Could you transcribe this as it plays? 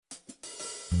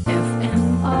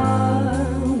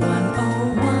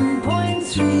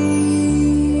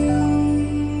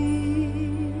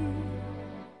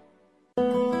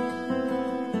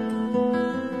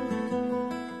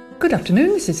afternoon,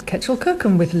 this is Ketchel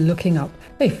Kirkham with Looking Up,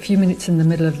 a few minutes in the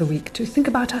middle of the week to think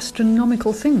about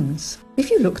astronomical things.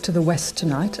 If you look to the west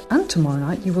tonight and tomorrow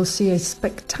night, you will see a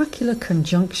spectacular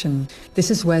conjunction. This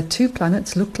is where two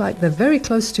planets look like they're very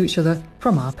close to each other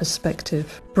from our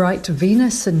perspective. Bright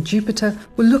Venus and Jupiter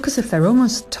will look as if they're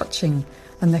almost touching,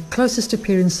 and their closest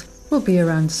appearance will be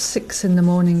around 6 in the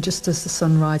morning, just as the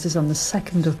sun rises on the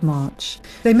 2nd of March.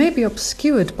 They may be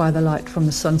obscured by the light from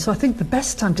the sun, so I think the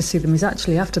best time to see them is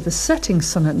actually after the setting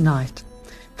sun at night.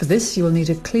 For this you will need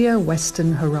a clear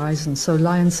western horizon, so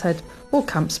Lion's Head or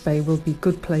Camps Bay will be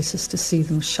good places to see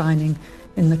them shining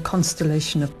in the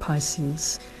constellation of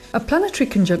Pisces. A planetary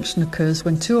conjunction occurs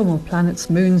when two or more planets,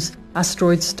 moons,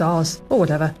 asteroids, stars, or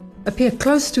whatever, appear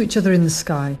close to each other in the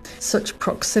sky. Such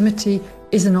proximity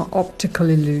is an optical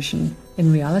illusion.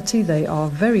 In reality, they are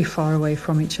very far away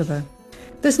from each other.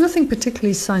 There's nothing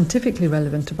particularly scientifically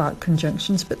relevant about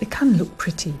conjunctions, but they can look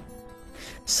pretty.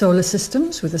 Solar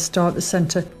systems, with a star at the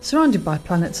centre, surrounded by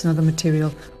planets and other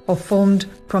material, are formed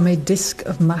from a disk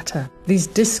of matter. These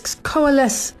disks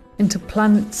coalesce into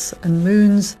planets and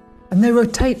moons, and they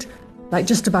rotate like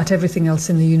just about everything else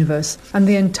in the universe, and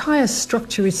the entire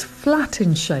structure is flat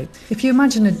in shape. If you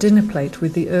imagine a dinner plate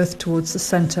with the Earth towards the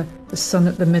centre, the Sun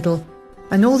at the middle,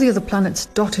 and all the other planets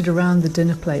dotted around the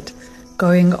dinner plate,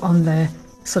 going on their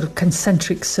sort of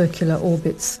concentric circular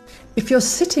orbits. If you're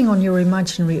sitting on your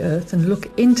imaginary Earth and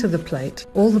look into the plate,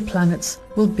 all the planets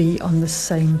will be on the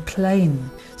same plane.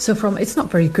 So it's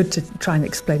not very good to try and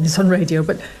explain this on radio,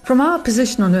 but from our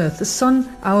position on Earth, the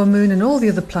Sun, our Moon and all the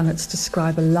other planets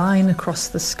describe a line across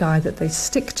the sky that they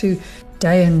stick to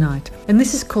day and night. And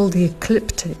this is called the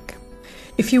ecliptic.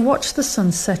 If you watch the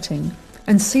sun setting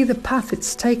and see the path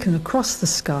it's taken across the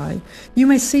sky, you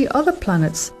may see other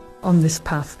planets on this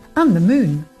path and the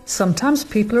Moon. Sometimes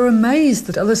people are amazed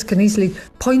that others can easily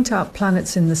point out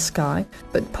planets in the sky,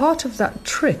 but part of that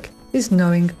trick is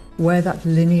knowing where that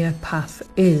linear path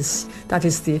is. That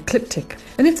is the ecliptic.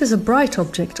 And if there's a bright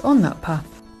object on that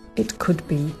path, it could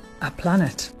be a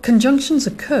planet. Conjunctions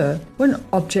occur when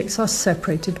objects are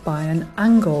separated by an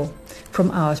angle, from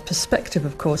our perspective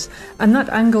of course, and that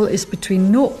angle is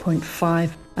between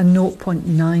 0.5 and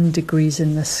 0.9 degrees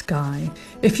in the sky.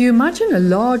 If you imagine a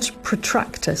large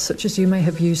protractor, such as you may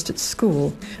have used at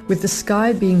school, with the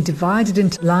sky being divided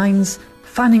into lines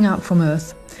fanning out from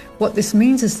Earth, what this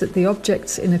means is that the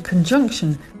objects in a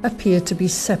conjunction appear to be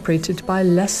separated by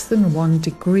less than 1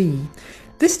 degree.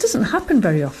 This doesn't happen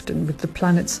very often with the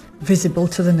planets visible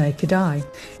to the naked eye.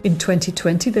 In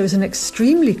 2020, there was an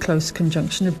extremely close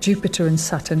conjunction of Jupiter and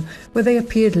Saturn where they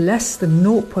appeared less than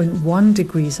 0.1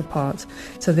 degrees apart,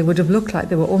 so they would have looked like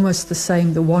they were almost the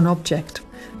same, the one object.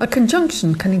 A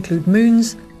conjunction can include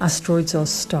moons, asteroids or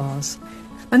stars.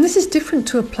 And this is different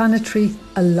to a planetary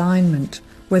alignment,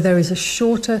 where there is a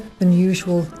shorter than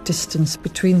usual distance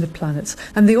between the planets,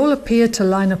 and they all appear to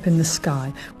line up in the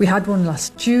sky. We had one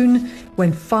last June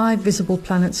when 5 visible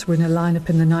planets were in a line-up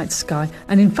in the night sky,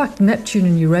 and in fact Neptune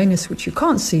and Uranus, which you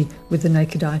can't see with the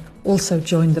naked eye, also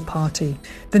joined the party.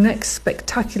 The next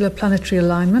spectacular planetary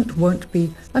alignment won't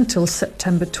be until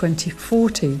September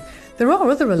 2040. There are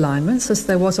other alignments, as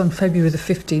there was on February the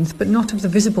 15th, but not of the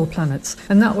visible planets,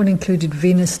 and that one included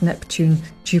Venus, Neptune,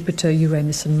 Jupiter,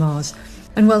 Uranus and Mars.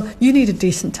 And well, you need a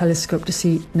decent telescope to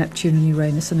see Neptune and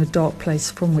Uranus and a dark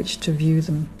place from which to view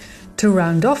them. To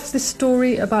round off this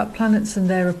story about planets and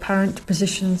their apparent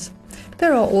positions,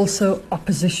 there are also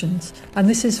oppositions, and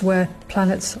this is where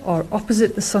planets are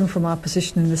opposite the Sun from our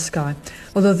position in the sky.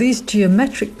 Although these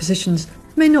geometric positions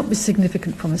may not be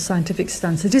significant from a scientific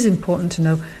stance, it is important to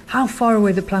know how far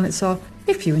away the planets are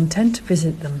if you intend to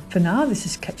visit them. For now, this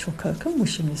is Ketchel Kirkham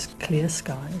wishing us clear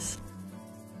skies.